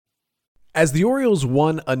As the Orioles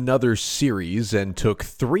won another series and took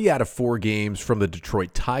 3 out of 4 games from the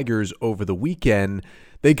Detroit Tigers over the weekend,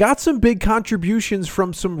 they got some big contributions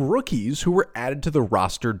from some rookies who were added to the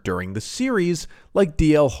roster during the series, like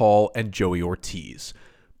DL Hall and Joey Ortiz.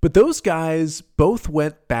 But those guys both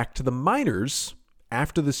went back to the minors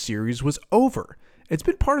after the series was over. It's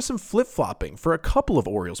been part of some flip-flopping for a couple of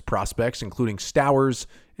Orioles prospects, including Stowers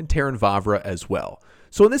and Terrin Vavra as well.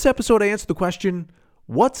 So in this episode, I answer the question,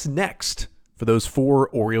 what's next for those 4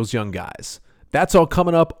 Orioles young guys? That's all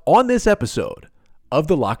coming up on this episode of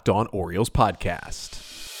the Locked On Orioles podcast.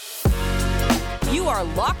 You are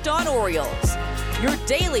Locked On Orioles, your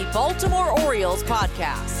daily Baltimore Orioles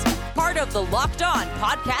podcast. Part of the Locked On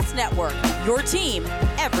Podcast Network, your team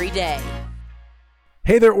every day.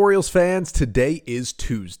 Hey there, Orioles fans. Today is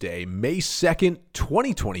Tuesday, May 2nd,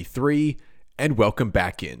 2023. And welcome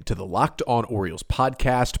back into the Locked On Orioles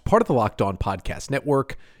podcast, part of the Locked On Podcast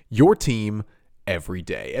Network, your team every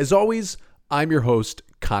day. As always, I'm your host,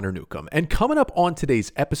 Connor Newcomb. And coming up on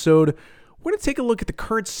today's episode, we're going to take a look at the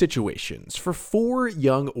current situations for 4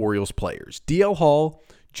 young Orioles players, DL Hall,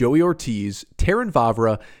 Joey Ortiz, Terrin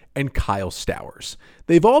Vavra, and Kyle Stowers.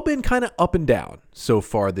 They've all been kind of up and down so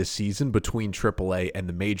far this season between AAA and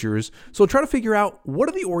the majors. So we'll try to figure out what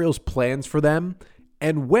are the Orioles' plans for them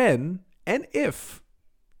and when and if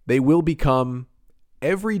they will become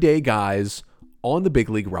everyday guys on the big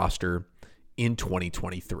league roster in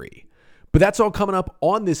 2023. But that's all coming up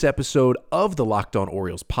on this episode of the Locked On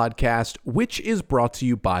Orioles podcast, which is brought to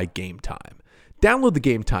you by Game Time. Download the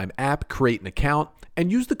Game Time app, create an account,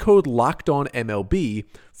 and use the code LOCKEDONMLB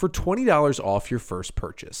for $20 off your first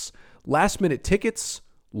purchase. Last minute tickets,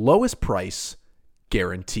 lowest price,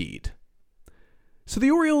 guaranteed. So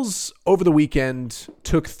the Orioles over the weekend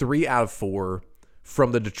took 3 out of 4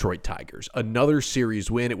 from the Detroit Tigers. Another series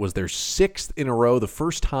win. It was their 6th in a row, the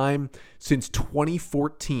first time since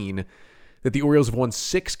 2014 that the Orioles have won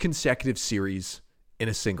 6 consecutive series in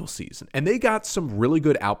a single season. And they got some really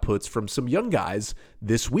good outputs from some young guys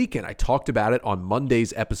this weekend. I talked about it on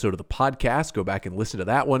Monday's episode of the podcast. Go back and listen to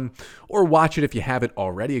that one or watch it if you haven't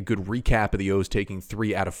already. A good recap of the O's taking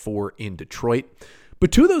 3 out of 4 in Detroit.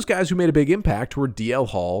 But 2 of those guys who made a big impact were DL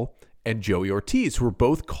Hall and Joey Ortiz, who were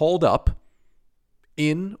both called up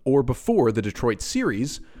in or before the Detroit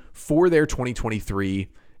series for their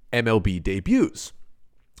 2023 MLB debuts.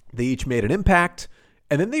 They each made an impact,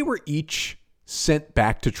 and then they were each sent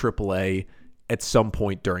back to AAA at some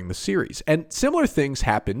point during the series. And similar things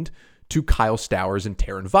happened to Kyle Stowers and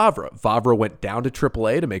Terrin Vavra. Vavra went down to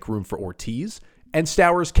AAA to make room for Ortiz, and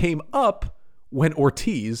Stowers came up when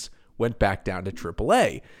Ortiz went back down to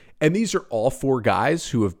AAA. And these are all 4 guys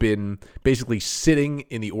who have been basically sitting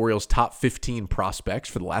in the Orioles' top 15 prospects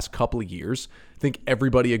for the last couple of years. I think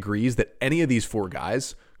everybody agrees that any of these 4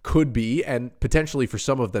 guys could be, and potentially for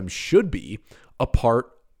some of them should be, a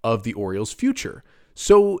part of the Orioles' future.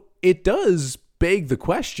 So it does beg the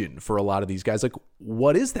question for a lot of these guys, like,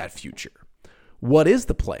 what is that future? What is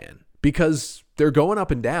the plan? Because they're going up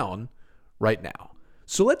and down right now.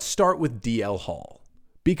 So let's start with DL Hall.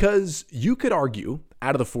 Because you could argue,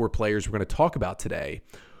 out of the 4 players we're going to talk about today,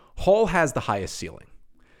 Hall has the highest ceiling.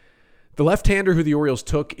 The left-hander who the Orioles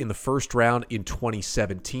took in the first round in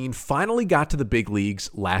 2017 finally got to the big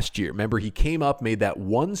leagues last year. Remember, he came up, made that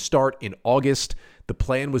 1 start in August. The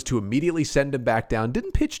plan was to immediately send him back down.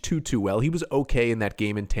 Didn't pitch too well. He was okay in that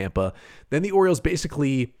game in Tampa. Then the Orioles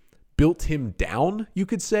basically built him down, you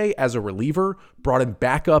could say, as a reliever, brought him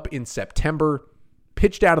back up in September,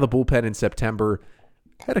 pitched out of the bullpen in September,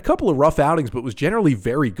 had a couple of rough outings, but was generally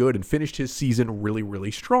very good and finished his season really,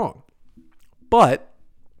 really strong. But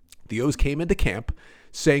the O's came into camp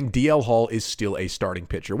saying DL Hall is still a starting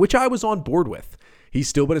pitcher, which I was on board with. He's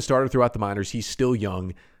still been a starter throughout the minors. He's still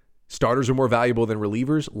young. Starters are more valuable than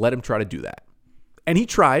relievers. Let him try to do that. And he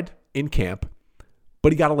tried in camp,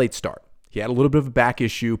 but he got a late start. He had a little bit of a back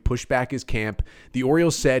issue, pushed back his camp. The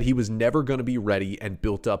Orioles said he was never going to be ready and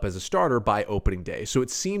built up as a starter by opening day. So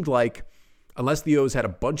it seemed like unless the O's had a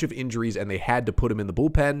bunch of injuries and they had to put him in the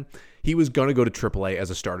bullpen, he was going to go to AAA as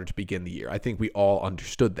a starter to begin the year. I think we all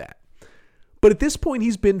understood that. But at this point,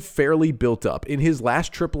 he's been fairly built up. In his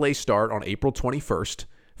last AAA start on April 21st,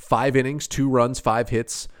 5 innings, 2 runs, 5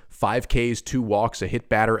 hits, 5 Ks, 2 walks, a hit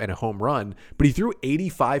batter, and a home run. But he threw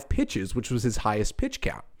 85 pitches, which was his highest pitch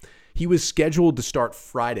count. He was scheduled to start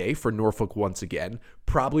Friday for Norfolk once again,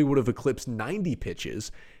 probably would have eclipsed 90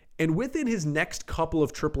 pitches. And within his next couple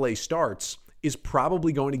of AAA starts, is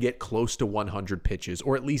probably going to get close to 100 pitches,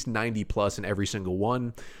 or at least 90 plus in every single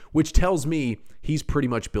one, which tells me he's pretty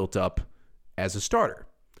much built up as a starter.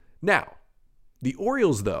 Now, the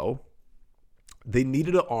Orioles, though, they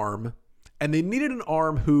needed an arm And they needed an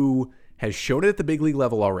arm who has shown it at the big league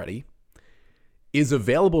level already, is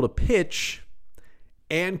available to pitch,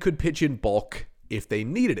 and could pitch in bulk if they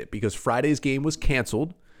needed it, because Friday's game was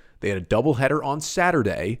canceled. They had a doubleheader on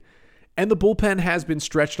Saturday, and the bullpen has been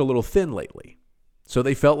stretched a little thin lately. So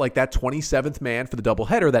they felt like that 27th man for the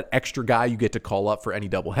doubleheader, that extra guy you get to call up for any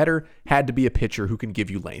doubleheader, had to be a pitcher who can give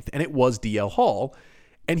you length. And it was DL Hall.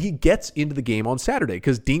 And he gets into the game on Saturday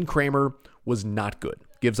because Dean Kramer was not good.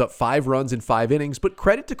 Gives up 5 runs in 5 innings, but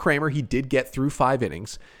credit to Kramer, he did get through 5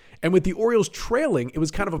 innings. And with the Orioles trailing, it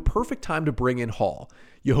was kind of a perfect time to bring in Hall.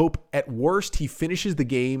 You hope at worst he finishes the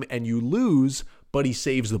game and you lose, but he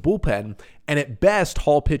saves the bullpen. And at best,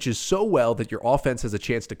 Hall pitches so well that your offense has a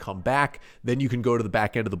chance to come back. Then you can go to the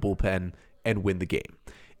back end of the bullpen and win the game.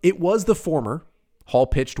 It was the former. Hall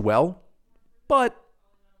pitched well, but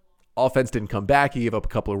offense didn't come back. He gave up a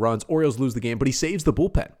couple of runs. Orioles lose the game, but he saves the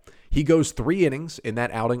bullpen. He goes 3 innings in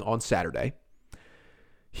that outing on Saturday.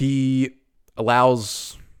 He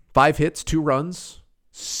allows 5 hits, 2 runs,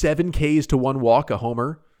 7 Ks to 1 walk, a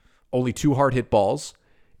homer, only 2 hard hit balls.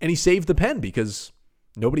 And he saved the pen because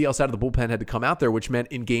nobody else out of the bullpen had to come out there, which meant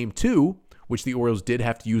in game 2, which the Orioles did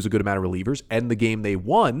have to use a good amount of relievers, and the game they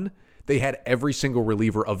won, they had every single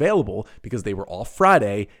reliever available because they were off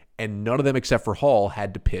Friday, and none of them except for Hall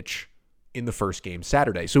had to pitch in the first game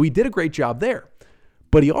Saturday. So he did a great job there.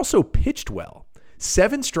 But he also pitched well.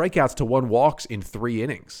 7 strikeouts to 1 walks in 3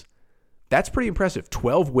 innings. That's pretty impressive.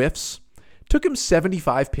 12 whiffs. Took him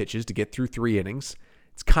 75 pitches to get through 3 innings.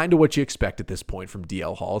 It's kind of what you expect at this point from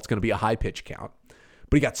DL Hall. It's going to be a high pitch count.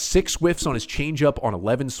 But he got 6 whiffs on his changeup on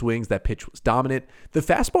 11 swings. That pitch was dominant. The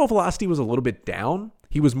fastball velocity was a little bit down.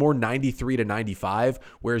 He was more 93 to 95,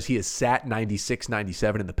 whereas he has sat 96,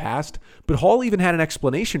 97 in the past. But Hall even had an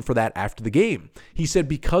explanation for that after the game. He said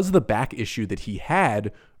because of the back issue that he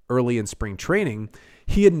had early in spring training,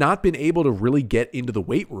 he had not been able to really get into the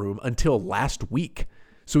weight room until last week.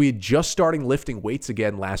 So he had just starting lifting weights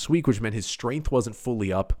again last week, which meant his strength wasn't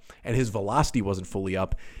fully up and his velocity wasn't fully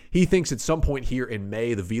up. He thinks at some point here in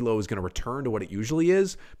May, the velo is going to return to what it usually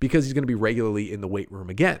is because he's going to be regularly in the weight room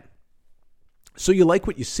again. So you like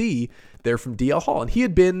what you see there from DL Hall. And he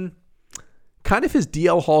had been kind of his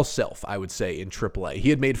DL Hall self, I would say, in AAA. He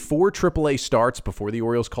had made 4 AAA starts before the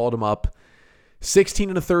Orioles called him up. 16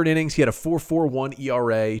 in the 3rd innings. He had a 4.41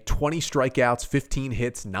 ERA, 20 strikeouts, 15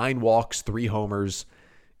 hits, 9 walks, 3 homers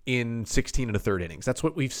in 16 in the 3rd innings. That's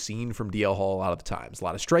what we've seen from DL Hall a lot of the times. A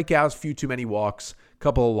lot of strikeouts, few too many walks,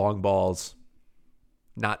 couple of long balls,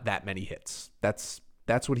 not that many hits. That's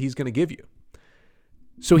what he's going to give you.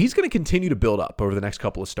 So he's going to continue to build up over the next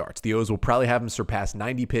couple of starts. The O's will probably have him surpass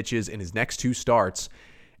 90 pitches in his next 2 starts.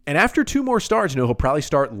 And after 2 more starts, he'll probably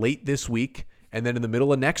start late this week and then in the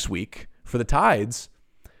middle of next week for the Tides.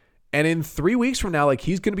 And in 3 weeks from now,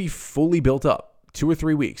 he's going to be fully built up. 2 or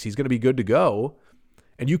 3 weeks. He's going to be good to go.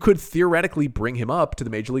 And you could theoretically bring him up to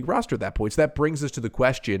the Major League roster at that point. So that brings us to the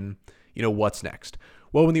question, what's next?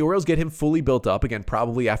 Well, when the Orioles get him fully built up, again,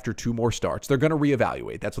 probably after 2 more starts, they're going to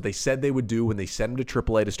reevaluate. That's what they said they would do when they sent him to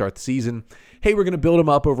AAA to start the season. Hey, we're going to build him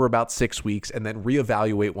up over about 6 weeks and then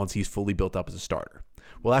reevaluate once he's fully built up as a starter.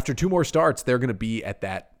 Well, after 2 more starts, they're going to be at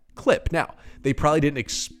that clip. Now, they probably didn't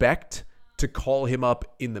expect to call him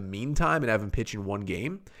up in the meantime and have him pitch in 1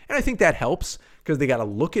 game. And I think that helps because they got to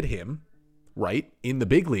look at him, right, in the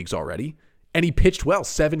big leagues already. And he pitched well,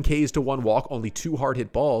 7 Ks to 1 walk, only 2 hard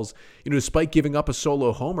hit balls. Despite giving up a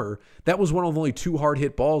solo homer, that was one of only 2 hard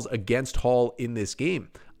hit balls against Hall in this game.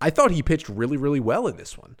 I thought he pitched really, really well in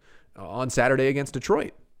this one on Saturday against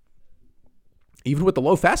Detroit. Even with the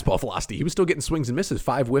low fastball velocity, he was still getting swings and misses,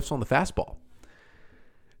 5 whiffs on the fastball.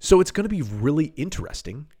 So it's going to be really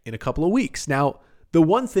interesting in a couple of weeks. Now, the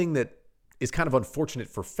one thing that is kind of unfortunate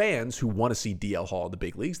for fans who want to see DL Hall in the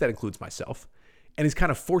big leagues, that includes myself, and is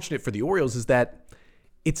kind of fortunate for the Orioles, is that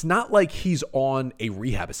it's not like he's on a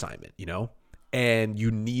rehab assignment, and you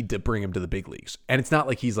need to bring him to the big leagues. And it's not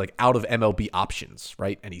like he's out of MLB options,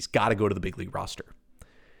 right? And he's got to go to the big league roster.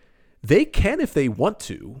 They can, if they want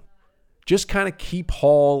to, just kind of keep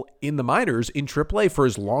Hall in the minors in AAA for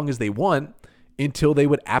as long as they want until they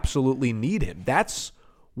would absolutely need him. That's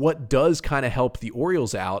what does kind of help the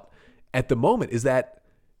Orioles out at the moment, is that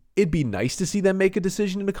it'd be nice to see them make a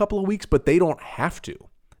decision in a couple of weeks, but they don't have to.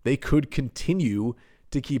 They could continue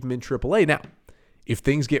to keep him in AAA. Now, if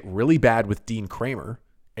things get really bad with Dean Kramer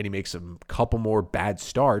and he makes a couple more bad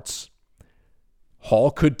starts,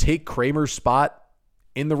 Hall could take Kramer's spot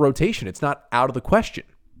in the rotation. It's not out of the question.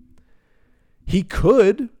 He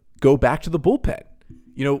could go back to the bullpen.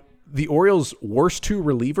 The Orioles' worst 2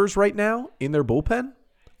 relievers right now in their bullpen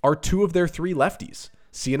are 2 of their 3 lefties,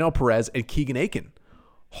 Cionel Perez and Keegan Aiken.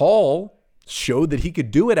 Hall showed that he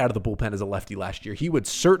could do it out of the bullpen as a lefty last year. He would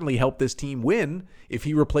certainly help this team win if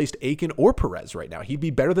he replaced Aiken or Perez right now. He'd be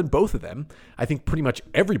better than both of them. I think pretty much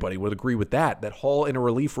everybody would agree with that Hall in a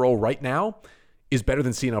relief role right now is better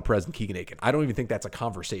than CNL Perez and Keegan Aiken. I don't even think that's a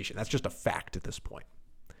conversation. That's just a fact at this point.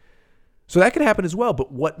 So that could happen as well.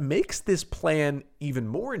 But what makes this plan even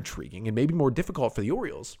more intriguing and maybe more difficult for the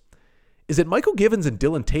Orioles is that Michael Givens and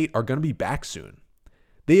Dylan Tate are going to be back soon.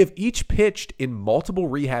 They have each pitched in multiple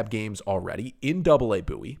rehab games already in AA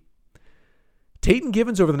Bowie. Tate and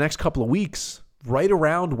Givens over the next couple of weeks, right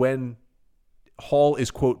around when Hall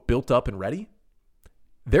is, quote, built up and ready,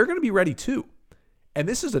 they're going to be ready too. And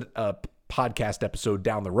this is a podcast episode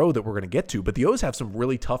down the road that we're going to get to, but the O's have some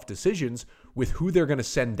really tough decisions with who they're going to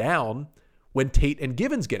send down when Tate and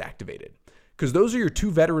Givens get activated, because those are your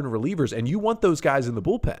two veteran relievers, and you want those guys in the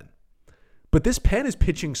bullpen. But this pen is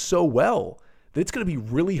pitching so well that it's going to be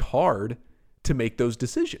really hard to make those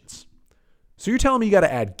decisions. So you're telling me you got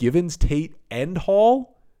to add Givens, Tate, and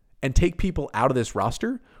Hall and take people out of this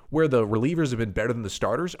roster where the relievers have been better than the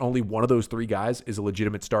starters? Only one of those three guys is a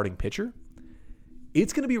legitimate starting pitcher.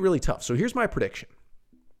 It's going to be really tough. So here's my prediction.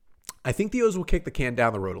 I think the O's will kick the can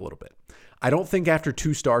down the road a little bit. I don't think after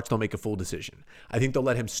 2 starts they'll make a full decision. I think they'll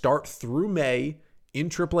let him start through May in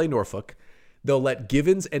AAA Norfolk. They'll let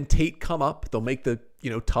Givens and Tate come up. They'll make the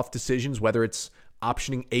tough decisions, whether it's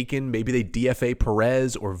optioning Aiken, maybe they DFA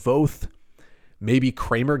Perez or Voth. Maybe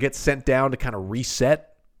Kramer gets sent down to kind of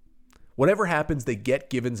reset. Whatever happens, they get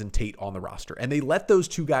Givens and Tate on the roster. And they let those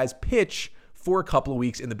two guys pitch for a couple of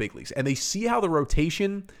weeks in the big leagues. And they see how the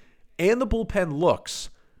rotation and the bullpen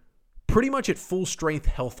looks pretty much at full strength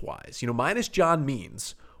health-wise. Minus John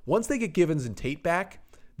Means. Once they get Givens and Tate back,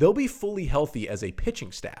 they'll be fully healthy as a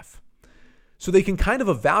pitching staff. So they can kind of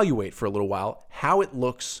evaluate for a little while how it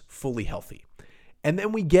looks fully healthy. And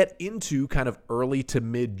then we get into kind of early to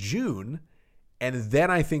mid-June, and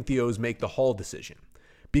then I think the O's make the Hall decision.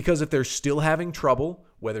 Because if they're still having trouble,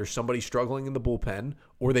 whether somebody's struggling in the bullpen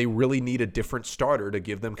or they really need a different starter to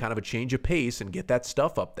give them kind of a change of pace and get that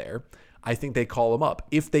stuff up there, I think they call him up.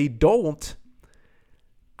 If they don't,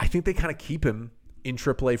 I think they kind of keep him in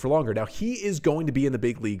AAA for longer. Now, he is going to be in the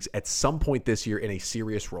big leagues at some point this year in a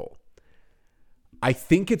serious role. I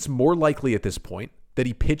think it's more likely at this point that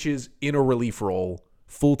he pitches in a relief role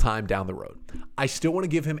full-time down the road. I still want to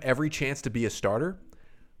give him every chance to be a starter,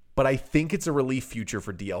 but I think it's a relief future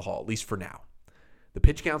for DL Hall, at least for now. The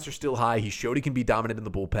pitch counts are still high. He showed he can be dominant in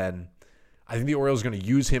the bullpen. I think the Orioles are going to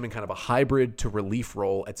use him in kind of a hybrid to relief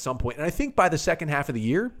role at some point. And I think by the second half of the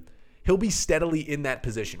year, he'll be steadily in that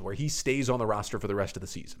position where he stays on the roster for the rest of the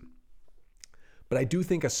season. But I do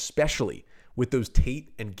think, especially with those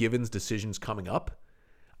Tate and Givens decisions coming up,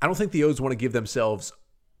 I don't think the O's want to give themselves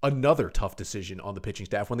another tough decision on the pitching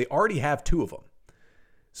staff when they already have 2 of them.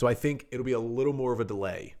 So I think it'll be a little more of a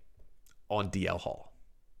delay on DL Hall.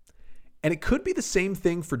 And it could be the same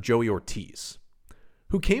thing for Joey Ortiz,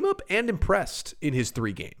 who came up and impressed in his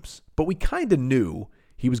 3 games, but we kind of knew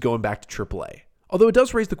he was going back to AAA. Although it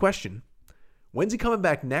does raise the question, when's he coming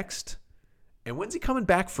back next? And when's he coming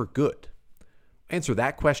back for good? Answer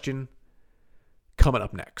that question coming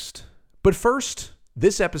up next. But first,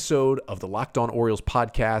 this episode of the Locked On Orioles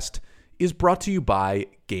podcast is brought to you by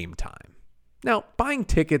Game Time. Now, buying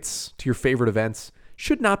tickets to your favorite events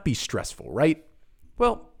should not be stressful, right?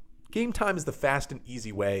 Well, Game Time is the fast and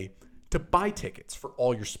easy way to buy tickets for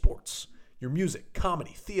all your sports, your music,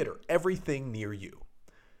 comedy, theater, everything near you.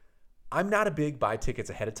 I'm not a big buy tickets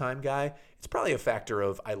ahead of time guy. It's probably a factor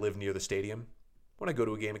of I live near the stadium. When I go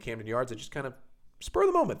to a game at Camden Yards, I just kind of spur of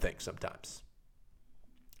the moment thing sometimes.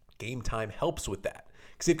 Game Time helps with that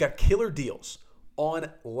because they've got killer deals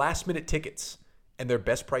on last minute tickets and their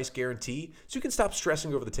best price guarantee, so you can stop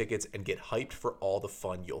stressing over the tickets and get hyped for all the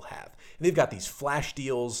fun you'll have. And they've got these flash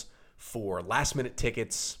deals for last minute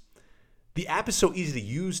tickets. The app is so easy to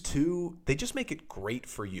use too. They just make it great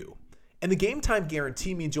for you. And the Game Time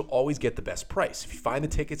guarantee means you'll always get the best price. If you find the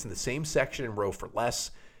tickets in the same section and row for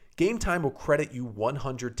less, Game Time will credit you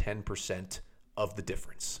 110% of the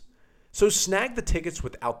difference. So snag the tickets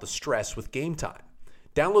without the stress with Game Time.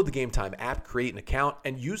 Download the Game Time app, create an account,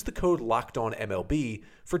 and use the code LOCKEDONMLB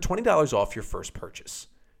for $20 off your first purchase.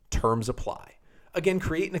 Terms apply. Again,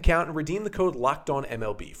 create an account and redeem the code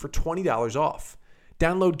LOCKEDONMLB for $20 off.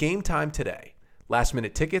 Download Game Time today. Last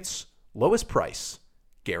minute tickets, lowest price,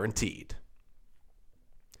 guaranteed.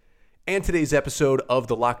 And today's episode of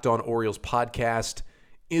the Locked On Orioles podcast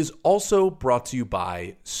is also brought to you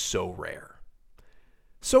by So Rare.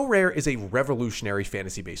 So Rare is a revolutionary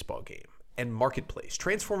fantasy baseball game and marketplace,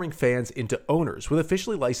 transforming fans into owners with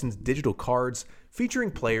officially licensed digital cards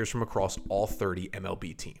featuring players from across all 30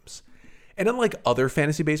 MLB teams. And unlike other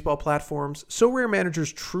fantasy baseball platforms, SoRare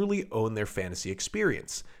managers truly own their fantasy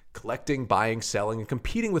experience, collecting, buying, selling, and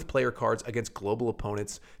competing with player cards against global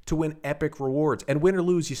opponents to win epic rewards. And win or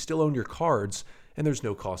lose, you still own your cards, and there's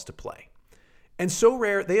no cost to play. And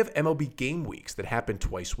SoRare, they have MLB game weeks that happen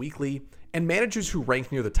twice weekly, and managers who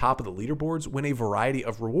rank near the top of the leaderboards win a variety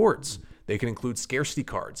of rewards. They can include scarcity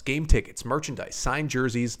cards, game tickets, merchandise, signed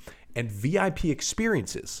jerseys, and VIP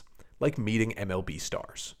experiences like meeting MLB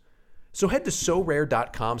stars. So head to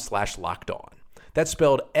sorare.com/lockedon. That's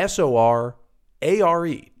spelled SORARE.com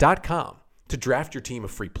to draft your team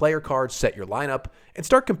of free player cards, set your lineup, and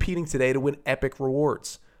start competing today to win epic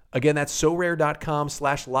rewards. Again, that's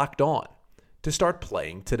sorare.com/lockedon to start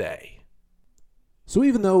playing today. So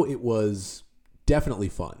even though it was definitely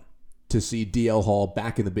fun to see DL Hall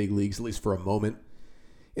back in the big leagues, at least for a moment,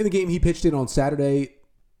 in the game he pitched in on Saturday,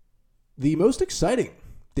 the most exciting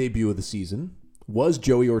debut of the season was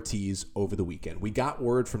Joey Ortiz over the weekend. We got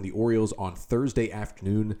word from the Orioles on Thursday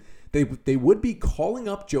afternoon. They would be calling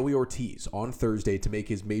up Joey Ortiz on Thursday to make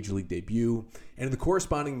his major league debut, and in the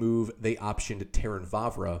corresponding move, they optioned Terrin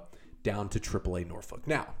Vavra down to AAA Norfolk.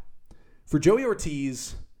 Now, for Joey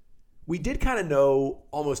Ortiz, we did kind of know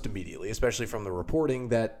almost immediately, especially from the reporting,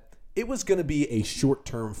 that it was going to be a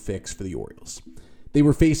short-term fix for the Orioles. They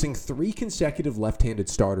were facing 3 consecutive left-handed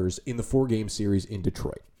starters in the 4-game series in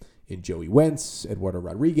Detroit, in Joey Wentz, Eduardo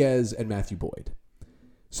Rodriguez, and Matthew Boyd.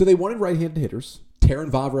 So they wanted right-handed hitters. Terrin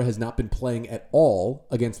Vavra has not been playing at all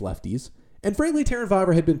against lefties, and frankly, Terrin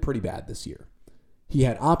Vavra had been pretty bad this year. He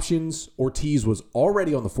had options. Ortiz was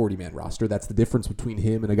already on the 40-man roster. That's the difference between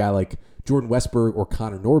him and a guy like Jordan Westburg or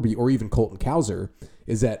Connor Norby or even Colton Cowser,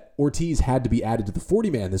 is that Ortiz had to be added to the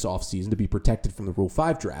 40-man this offseason to be protected from the Rule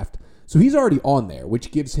 5 draft. So he's already on there,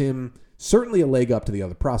 which gives him certainly a leg up to the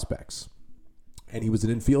other prospects. And he was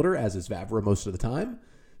an infielder, as is Vavra most of the time.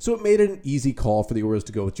 So it made it an easy call for the Orioles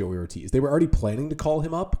to go with Joey Ortiz. They were already planning to call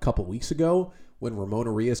him up a couple weeks ago when Ramon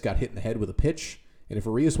Arias got hit in the head with a pitch. And if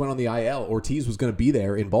Arias went on the IL, Ortiz was going to be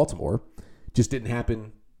there in Baltimore. Just didn't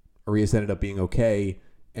happen. Arias ended up being okay,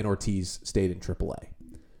 and Ortiz stayed in AAA.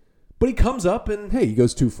 But he comes up, and hey, he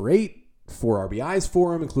goes 2 for 8, 4 RBIs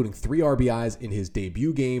for him, including 3 RBIs in his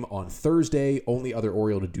debut game on Thursday. Only other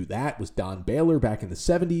Oriole to do that was Don Baylor back in the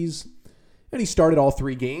 70s. And he started all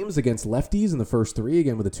 3 games against lefties in the first 3,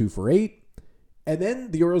 again with a 2 for 8. And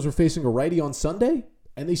then the Orioles were facing a righty on Sunday,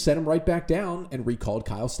 and they set him right back down and recalled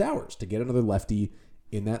Kyle Stowers to get another lefty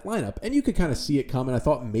in that lineup. And you could kind of see it coming. I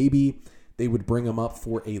thought maybe they would bring him up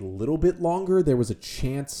for a little bit longer. There was a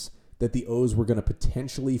chance that the O's were going to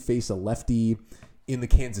potentially face a lefty in the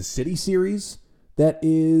Kansas City series that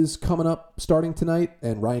is coming up starting tonight.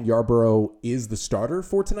 And Ryan Yarbrough is the starter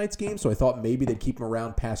for tonight's game. So I thought maybe they'd keep him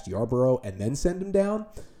around past Yarbrough and then send him down.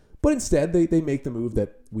 But instead, they make the move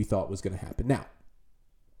that we thought was going to happen. Now,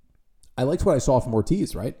 I liked what I saw from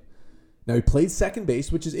Ortiz, right? Now, he played second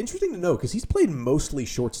base, which is interesting to know because he's played mostly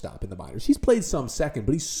shortstop in the minors. He's played some second,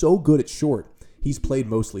 but he's so good at short, he's played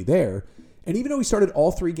mostly there. And even though he started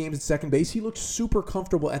all 3 games at second base, he looked super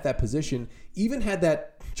comfortable at that position. Even had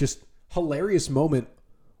that just hilarious moment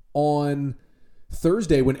on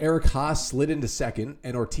Thursday when Eric Haas slid into second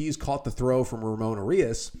and Ortiz caught the throw from Ramon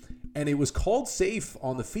Arias. And it was called safe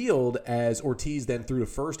on the field as Ortiz then threw to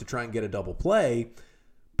first to try and get a double play.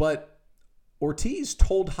 But Ortiz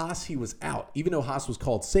told Haas he was out, even though Haas was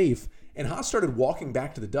called safe, and Haas started walking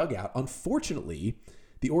back to the dugout. Unfortunately,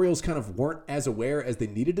 the Orioles kind of weren't as aware as they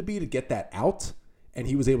needed to be to get that out, and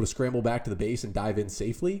he was able to scramble back to the base and dive in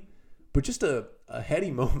safely. But just a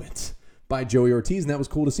heady moment by Joey Ortiz, and that was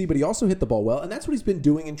cool to see. But he also hit the ball well, and that's what he's been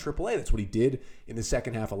doing in AAA. That's what he did in the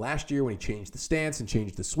second half of last year when he changed the stance and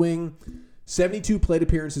changed the swing. 72 plate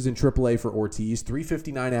appearances in AAA for Ortiz,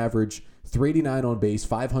 359 average, 389 on base,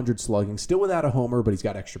 500 slugging, still without a homer, but he's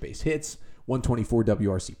got extra base hits, 124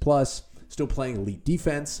 WRC+, still playing elite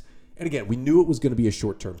defense. And again, we knew it was going to be a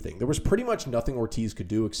short-term thing. There was pretty much nothing Ortiz could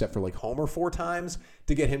do except for like homer 4 times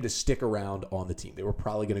to get him to stick around on the team. They were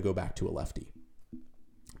probably going to go back to a lefty.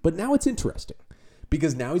 But now it's interesting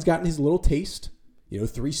because now he's gotten his little taste.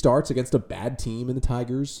 3 starts against a bad team in the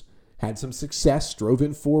Tigers, had some success, drove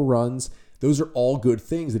in 4 runs. Those are all good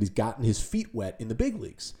things that he's gotten his feet wet in the big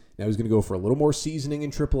leagues. Now he's going to go for a little more seasoning in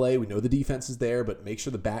AAA. We know the defense is there, but make sure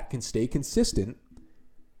the bat can stay consistent.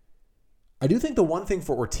 I do think the one thing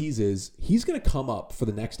for Ortiz is he's going to come up for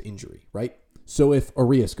the next injury, right? So if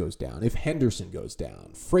Arias goes down, if Henderson goes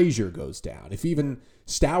down, Frazier goes down, if even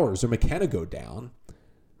Stowers or McKenna go down,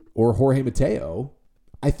 or Jorge Mateo,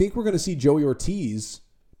 I think we're going to see Joey Ortiz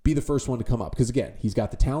be the first one to come up. Because again, he's got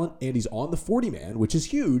the talent and he's on the 40-man, which is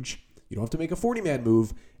huge. You don't have to make a 40-man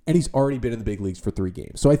move, and he's already been in the big leagues for 3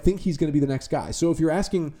 games. So I think he's going to be the next guy. So if you're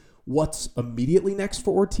asking what's immediately next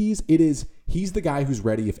for Ortiz, it is he's the guy who's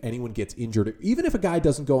ready if anyone gets injured. Or even if a guy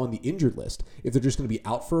doesn't go on the injured list, if they're just going to be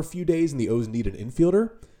out for a few days and the O's need an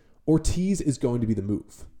infielder, Ortiz is going to be the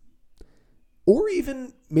move. Or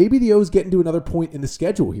even maybe the O's get into another point in the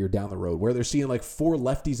schedule here down the road where they're seeing like 4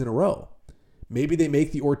 lefties in a row. Maybe they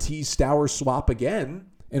make the Ortiz-Stowers swap again,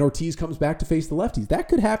 and Ortiz comes back to face the lefties. That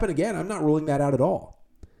could happen again. I'm not ruling that out at all.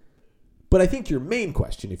 But I think your main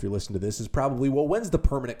question, if you're listening to this, is probably, well, when's the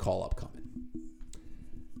permanent call-up coming?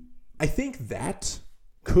 I think that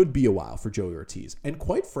could be a while for Joey Ortiz. And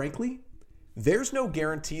quite frankly, there's no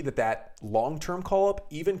guarantee that that long-term call-up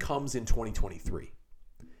even comes in 2023.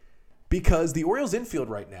 Because the Orioles infield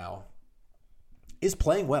right now is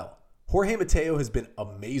playing well. Jorge Mateo has been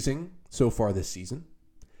amazing so far this season.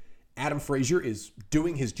 Adam Frazier is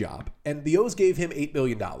doing his job, and the O's gave him $8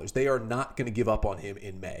 million. They are not going to give up on him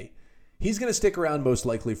in May. He's going to stick around most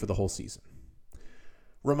likely for the whole season.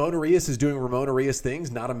 Ramon Arias is doing Ramon Arias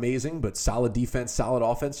things, not amazing, but solid defense, solid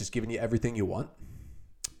offense, just giving you everything you want.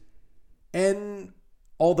 And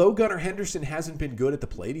although Gunnar Henderson hasn't been good at the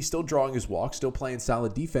plate, he's still drawing his walk, still playing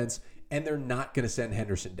solid defense, and they're not going to send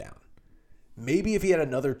Henderson down. Maybe if he had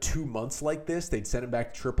another 2 months like this, they'd send him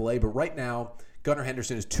back to AAA. But right now, Gunnar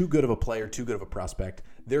Henderson is too good of a player, too good of a prospect.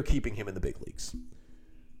 They're keeping him in the big leagues.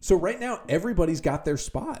 So right now, everybody's got their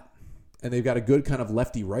spot. And they've got a good kind of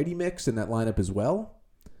lefty-righty mix in that lineup as well.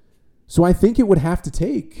 So I think it would have to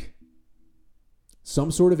take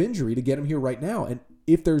some sort of injury to get him here right now. And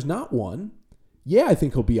if there's not one, yeah, I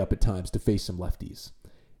think he'll be up at times to face some lefties.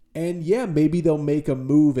 And yeah, maybe they'll make a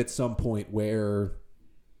move at some point where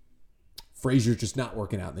Frazier's just not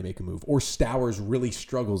working out and they make a move. Or Stowers really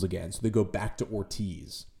struggles again, so they go back to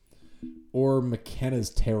Ortiz. Or McKenna's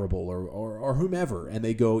terrible, or whomever, and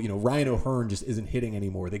they go, Ryan O'Hearn just isn't hitting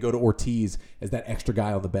anymore. They go to Ortiz as that extra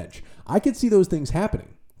guy on the bench. I could see those things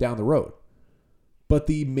happening down the road. But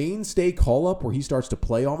the mainstay call-up where he starts to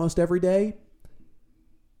play almost every day,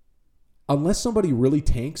 unless somebody really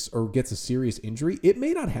tanks or gets a serious injury, it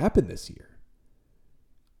may not happen this year.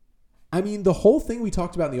 I mean, the whole thing we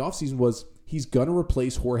talked about in the offseason was he's going to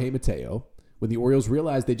replace Jorge Mateo when the Orioles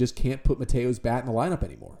realize they just can't put Mateo's bat in the lineup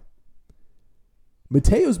anymore.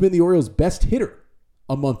 Mateo's been the Orioles' best hitter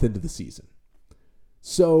a month into the season.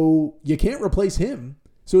 So you can't replace him.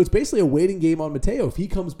 So it's basically a waiting game on Mateo. If he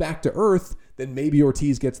comes back to earth, then maybe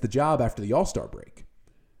Ortiz gets the job after the All-Star break.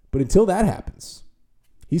 But until that happens,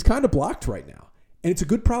 he's kind of blocked right now. And it's a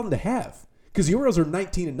good problem to have because the Orioles are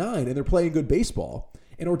 19-9 and they're playing good baseball.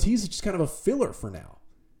 And Ortiz is just kind of a filler for now.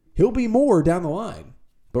 He'll be more down the line.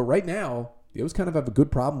 But right now, the O's kind of have a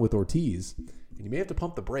good problem with Ortiz. And you may have to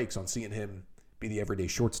pump the brakes on seeing him be the everyday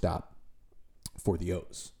shortstop for the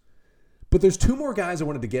O's. But there's 2 more guys I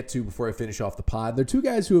wanted to get to before I finish off the pod. They're 2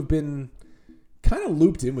 guys who have been kind of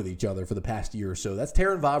looped in with each other for the past year or so. That's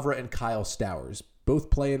Terrin Vavra and Kyle Stowers, both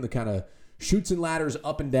playing the kind of shoots and ladders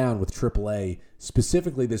up and down with AAA,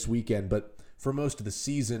 specifically this weekend, but for most of the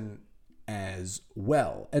season as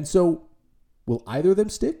well. And so will either of them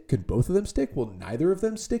stick? Could both of them stick? Will neither of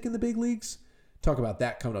them stick in the big leagues? Talk about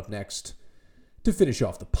that coming up next to finish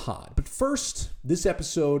off the pod. But first, this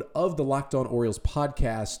episode of the Locked On Orioles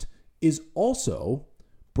podcast is also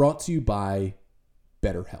brought to you by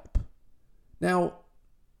BetterHelp. Now,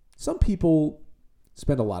 some people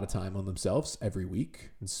spend a lot of time on themselves every week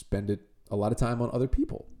and spend it a lot of time on other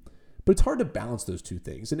people. But it's hard to balance those 2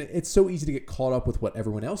 things. And it's so easy to get caught up with what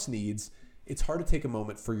everyone else needs. It's hard to take a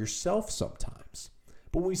moment for yourself sometimes.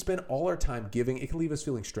 But when we spend all our time giving, it can leave us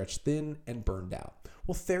feeling stretched thin and burned out.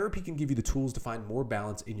 Well, therapy can give you the tools to find more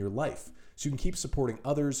balance in your life so you can keep supporting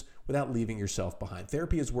others without leaving yourself behind.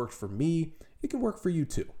 Therapy has worked for me. It can work for you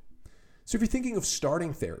too. So if you're thinking of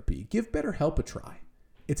starting therapy, give BetterHelp a try.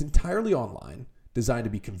 It's entirely online, designed to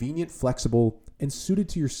be convenient, flexible, and suited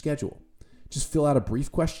to your schedule. Just fill out a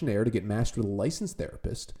brief questionnaire to get matched with a licensed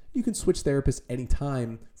therapist. You can switch therapists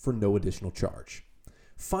anytime for no additional charge.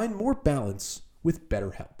 Find more balance with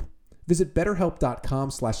BetterHelp. Visit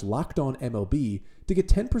BetterHelp.com/LockedOnMLB to get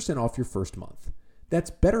 10% off your first month. That's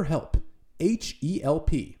BetterHelp,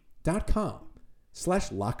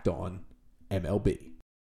 HELP.com/LockedOnMLB.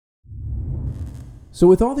 So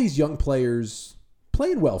with all these young players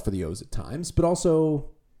playing well for the O's at times, but also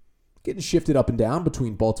getting shifted up and down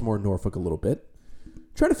between Baltimore and Norfolk a little bit,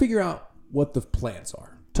 try to figure out what the plans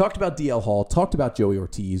are. Talked about DL Hall, talked about Joey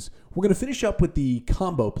Ortiz. We're going to finish up with the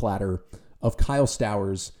combo platter of Kyle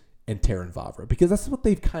Stowers and Terrin Vavra, because that's what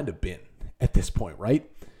they've kind of been at this point, right?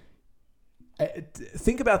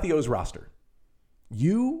 Think about the O's roster.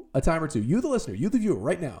 You, a time or two, you the listener, you the viewer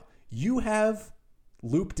right now, You have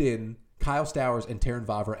looped in Kyle Stowers and Terrin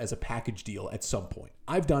Vavra as a package deal at some point.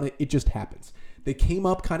 I've done it. It just happens. They came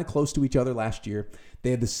up kind of close to each other last year.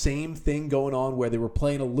 They had the same thing going on where they were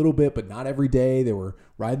playing a little bit, but not every day. They were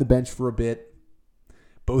riding the bench for a bit.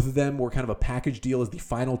 Both of them were kind of a package deal as the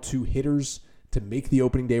final two hitters to make the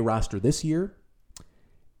opening day roster this year.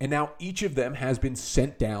 And now each of them has been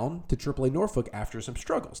sent down to AAA Norfolk after some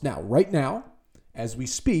struggles. Now, right now, as we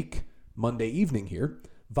speak, Monday evening here,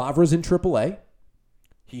 Vavra's in AAA.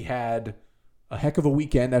 He had a heck of a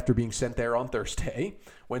weekend after being sent there on Thursday.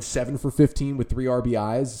 Went 7 for 15 with 3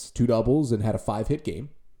 RBIs, 2 doubles, and had a 5-hit game.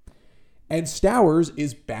 And Stowers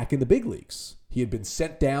is back in the big leagues. He had been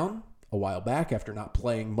sent down a while back after not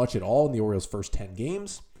playing much at all in the Orioles' first 10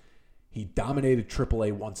 games. He dominated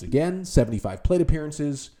AAA once again, 75 plate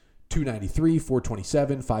appearances, 293,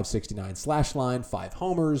 427, 569 slash line, 5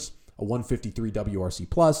 homers, a 153 WRC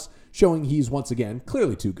plus, showing he's once again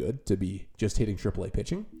clearly too good to be just hitting AAA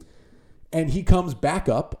pitching. And he comes back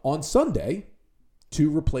up on Sunday to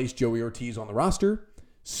replace Joey Ortiz on the roster,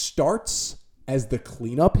 starts as the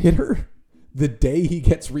cleanup hitter the day he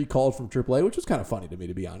gets recalled from AAA, which was kind of funny to me,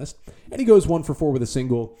 to be honest. And he goes 1 for 4 with a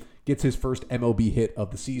single, gets his first MLB hit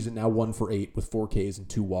of the season, now 1 for 8 with 4 Ks and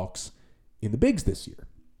 2 walks in the bigs this year.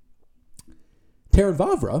 Terrin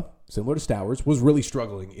Vavra, similar to Stowers, was really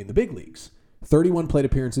struggling in the big leagues. 31 plate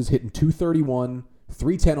appearances, hitting 231,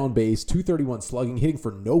 310 on base, 231 slugging, hitting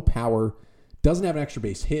for no power, doesn't have an extra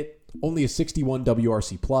base hit, only a 61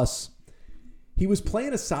 WRC plus. He was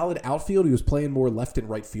playing a solid outfield. He was playing more left and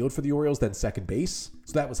right field for the Orioles than second base,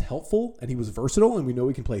 so that was helpful, and he was versatile, and we know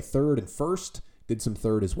he can play third and first, did some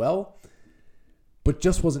third as well, but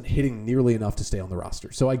just wasn't hitting nearly enough to stay on the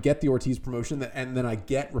roster. So I get the Ortiz promotion, and then I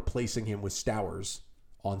get replacing him with Stowers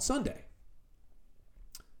on Sunday.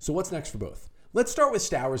 So what's next for both? Let's start with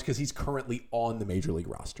Stowers because he's currently on the Major League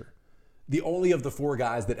roster. The only of the 4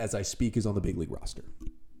 guys that, as I speak, is on the big league roster.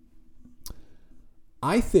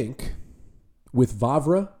 I think with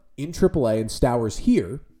Vavra in AAA and Stowers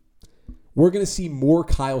here, we're going to see more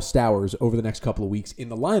Kyle Stowers over the next couple of weeks in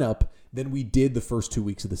the lineup than we did the first 2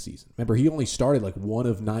 weeks of the season. Remember, he only started like 1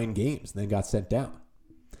 of 9 games and then got sent down.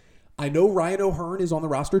 I know Ryan O'Hearn is on the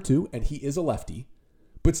roster too, and he is a lefty,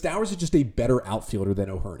 but Stowers is just a better outfielder than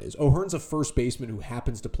O'Hearn is. O'Hearn's a first baseman who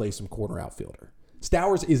happens to play some corner outfielder.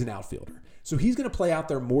 Stowers is an outfielder. So he's going to play out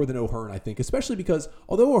there more than O'Hearn, I think, especially because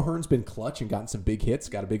although O'Hearn's been clutch and gotten some big hits,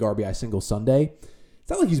 got a big RBI single Sunday, it's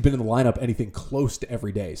not like he's been in the lineup anything close to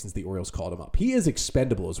every day since the Orioles called him up. He is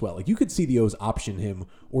expendable as well. Like you could see the O's option him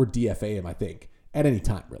or DFA him, I think, at any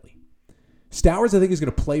time, really. Stowers, I think, is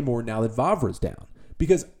going to play more now that Vavra's down.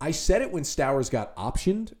 Because I said it when Stowers got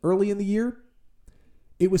optioned early in the year.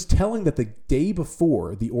 It was telling that the day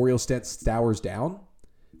before the Orioles sent Stowers down,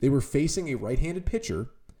 they were facing a right-handed pitcher,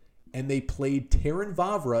 and they played Terrin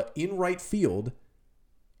Vavra in right field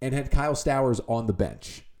and had Kyle Stowers on the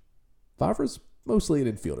bench. Vavra's mostly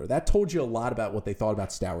an infielder. That told you a lot about what they thought about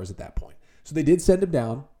Stowers at that point. So they did send him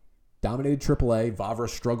down, dominated AAA. Vavra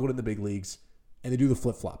struggled in the big leagues, and they do the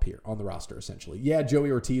flip-flop here on the roster, essentially. Yeah,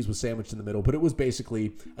 Joey Ortiz was sandwiched in the middle, but it was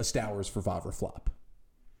basically a Stowers for Vavra flop.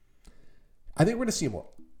 I think we're going to see him more.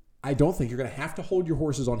 I don't think you're going to have to hold your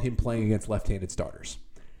horses on him playing against left-handed starters.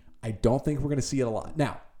 I don't think we're going to see it a lot.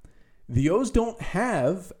 Now, the O's don't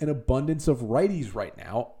have an abundance of righties right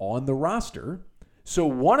now on the roster, so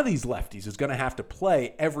one of these lefties is going to have to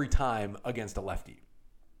play every time against a lefty.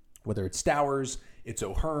 Whether it's Stowers, it's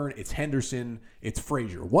O'Hearn, it's Henderson, it's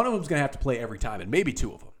Frazier. One of them is going to have to play every time, and maybe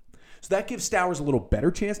 2 of them. So that gives Stowers a little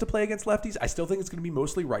better chance to play against lefties. I still think it's going to be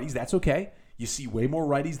mostly righties. That's okay. You see way more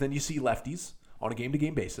righties than you see lefties on a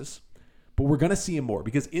game-to-game basis. But we're going to see him more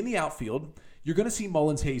because in the outfield, you're going to see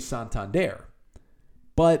Mullins, Hayes, Santander.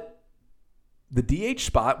 But the DH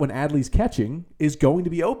spot when Adley's catching is going to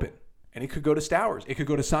be open. And it could go to Stowers. It could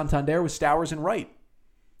go to Santander with Stowers and right.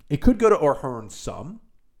 It could go to O'Hearn some.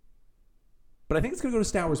 But I think it's going to go to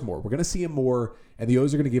Stowers more. We're going to see him more, and the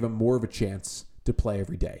O's are going to give him more of a chance to play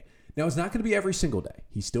every day. Now, it's not going to be every single day.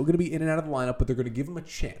 He's still going to be in and out of the lineup, but they're going to give him a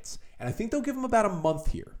chance. And I think they'll give him about a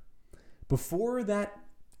month here before that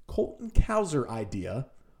Colton Cowser idea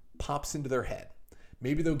pops into their head.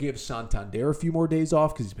 Maybe they'll give Santander a few more days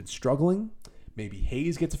off because he's been struggling. Maybe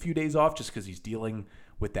Hayes gets a few days off just because he's dealing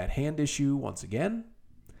with that hand issue once again.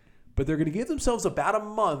 But they're going to give themselves about a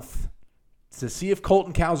month to see if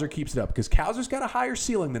Colton Cowser keeps it up because Cowser's got a higher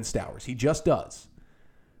ceiling than Stowers. He just does.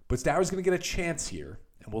 But Stowers is going to get a chance here,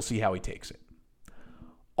 and we'll see how he takes it.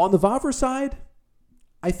 On the Vavra side,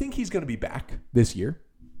 I think he's going to be back this year.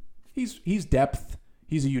 He's depth.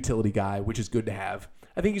 He's a utility guy, which is good to have.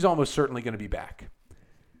 I think he's almost certainly going to be back.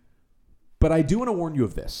 But I do want to warn you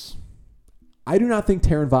of this. I do not think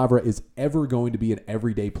Terrin Vavra is ever going to be an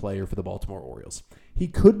everyday player for the Baltimore Orioles. He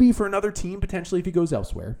could be for another team, potentially, if he goes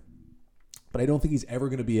elsewhere. But I don't think he's ever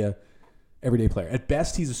going to be a everyday player. At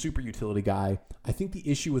best, he's a super utility guy. I think the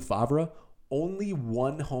issue with Vavra, only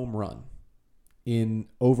one home run in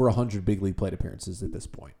over 100 big league plate appearances at this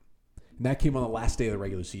point. And that came on the last day of the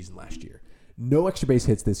regular season last year. No extra base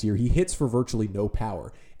hits this year. He hits for virtually no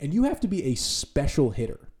power. And you have to be a special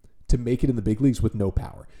hitter to make it in the big leagues with no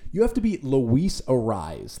power. You have to be Luis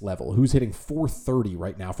Ariz level, who's hitting .430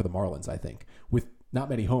 right now for the Marlins, I think, with not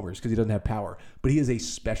many homers because he doesn't have power. But he is a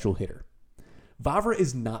special hitter. Vavra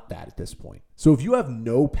is not that at this point. So if you have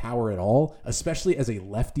no power at all, especially as a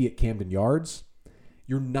lefty at Camden Yards,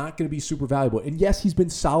 you're not going to be super valuable. And yes, he's been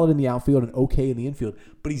solid in the outfield and okay in the infield,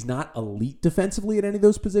 but he's not elite defensively at any of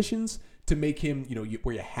those positions to make him,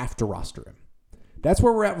 where you have to roster him. That's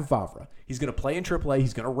where we're at with Vavra. He's going to play in AAA.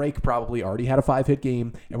 He's going to rake probably. Already had a 5-hit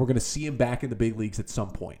game, and we're going to see him back in the big leagues at some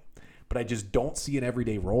point. But I just don't see an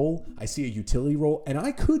everyday role. I see a utility role, and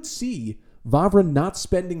I could see Vavra not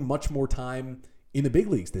spending much more time in the big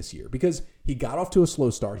leagues this year because he got off to a slow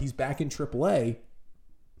start. He's back in AAA.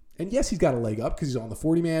 And yes, he's got a leg up because he's on the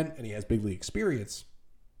 40-man and he has big league experience.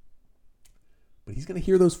 But he's going to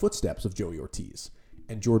hear those footsteps of Joey Ortiz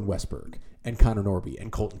and Jordan Westberg and Connor Norby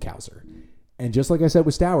and Colton Cowser. And just like I said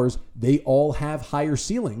with Stowers, they all have higher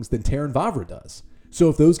ceilings than Terrin Vavra does. So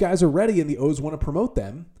if those guys are ready and the O's want to promote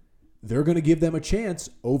them, they're going to give them a chance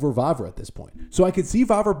over Vavra at this point. So I could see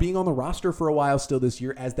Vavra being on the roster for a while still this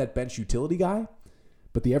year as that bench utility guy.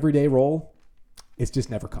 But the everyday role, it's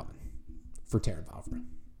just never coming for Terrin Vavra.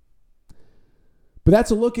 But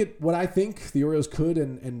that's a look at what I think the Orioles could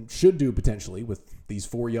and should do potentially with these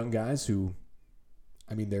four young guys who,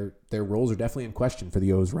 their roles are definitely in question for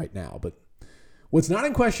the O's right now. But what's not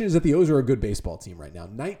in question is that the O's are a good baseball team right now.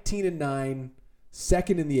 19-9,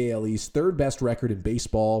 second in the AL East, third best record in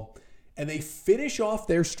baseball. And they finish off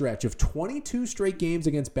their stretch of 22 straight games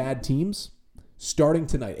against bad teams starting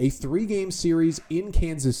tonight. A 3-game series in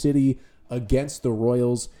Kansas City against the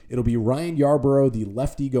Royals. It'll be Ryan Yarbrough, the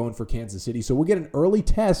lefty, going for Kansas City. So we'll get an early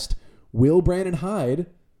test. Will Brandon Hyde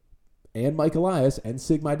and Mike Elias and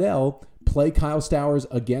Sig Mejdal play Kyle Stowers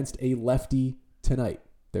against a lefty tonight?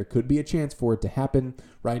 There could be a chance for it to happen.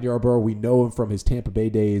 Ryan Yarbrough, we know him from his Tampa Bay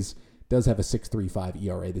days, does have a 6.35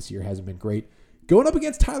 ERA this year. Hasn't been great. Going up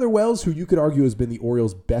against Tyler Wells, who you could argue has been the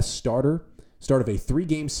Orioles' best starter. Start of a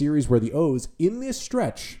 3-game series where the O's, in this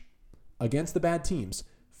stretch against the bad teams,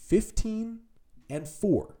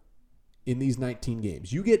 15-4 in these 19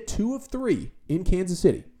 games. You get 2 of 3 in Kansas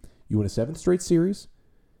City. You win a 7th straight series.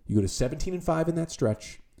 You go to 17-5 in that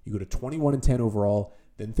stretch. You go to 21-10 overall.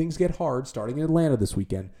 Then things get hard starting in Atlanta this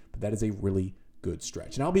weekend. But that is a really good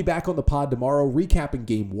stretch. And I'll be back on the pod tomorrow recapping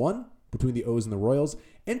Game 1 between the O's and the Royals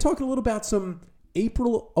and talking a little about some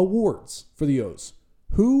April awards for the O's.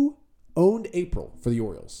 Who owned April for the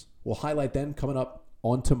Orioles? We'll highlight them coming up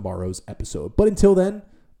on tomorrow's episode. But until then,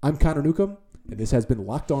 I'm Connor Newcomb, and this has been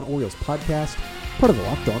Locked On Orioles podcast, part of the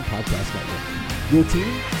Locked On Podcast Network. Your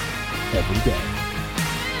team every day.